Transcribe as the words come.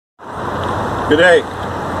Good day.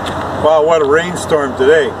 Wow, what a rainstorm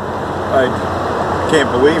today. I can't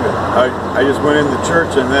believe it. I just went into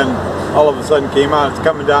church and then all of a sudden came out. It's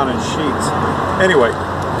coming down in sheets. Anyway,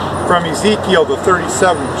 from Ezekiel, the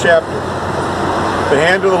 37th chapter. The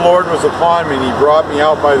hand of the Lord was upon me, and he brought me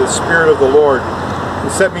out by the Spirit of the Lord. He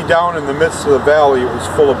set me down in the midst of the valley. It was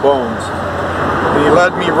full of bones. And he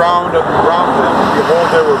led me round them, and behold,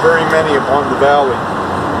 there were very many upon the valley.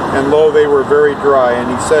 And lo, they were very dry.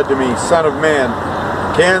 And he said to me, Son of man,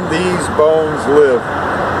 can these bones live?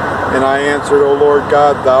 And I answered, O Lord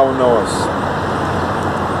God, thou knowest.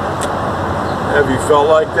 Have you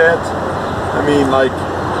felt like that? I mean, like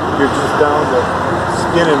you're just down to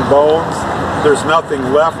skin and bones. There's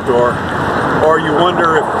nothing left, or you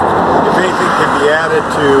wonder if anything can be added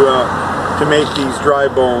to make these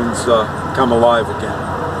dry bones come alive again.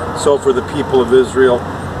 So for the people of Israel,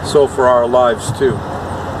 so for our lives too.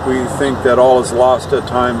 We think that all is lost at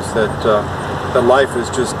times, that life is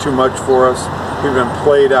just too much for us. We've been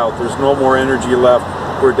played out. There's no more energy left.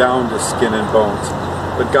 We're down to skin and bones.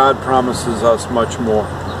 But God promises us much more.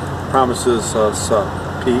 Promises us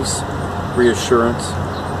peace, reassurance,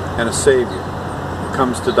 and a Savior who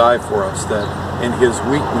comes to die for us, that in His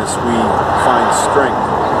weakness we find strength,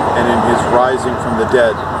 and in His rising from the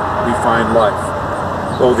dead we find life.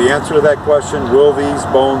 So the answer to that question, will these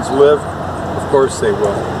bones live? Of course they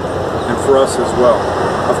will. And for us as well.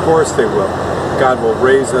 Of course they will. God will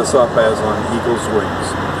raise us up as on eagle's wings.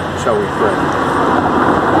 Shall we pray?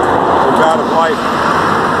 O God of life,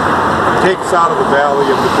 take us out of the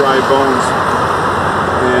valley of the dry bones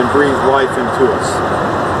and breathe life into us.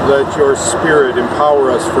 Let your Spirit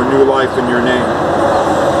empower us for new life in your name.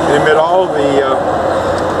 And amid all the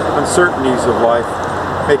uncertainties of life,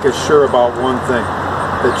 make us sure about one thing,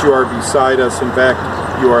 that you are beside us. In fact,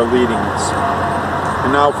 you are leading us.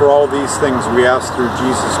 And now for all these things we ask through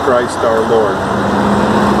Jesus Christ our Lord.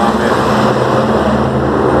 Amen.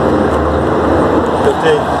 To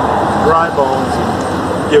take dry bones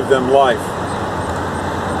and give them life.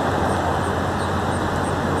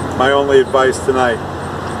 My only advice tonight,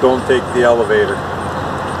 don't take the elevator.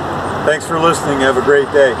 Thanks for listening. Have a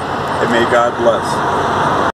great day, and may God bless.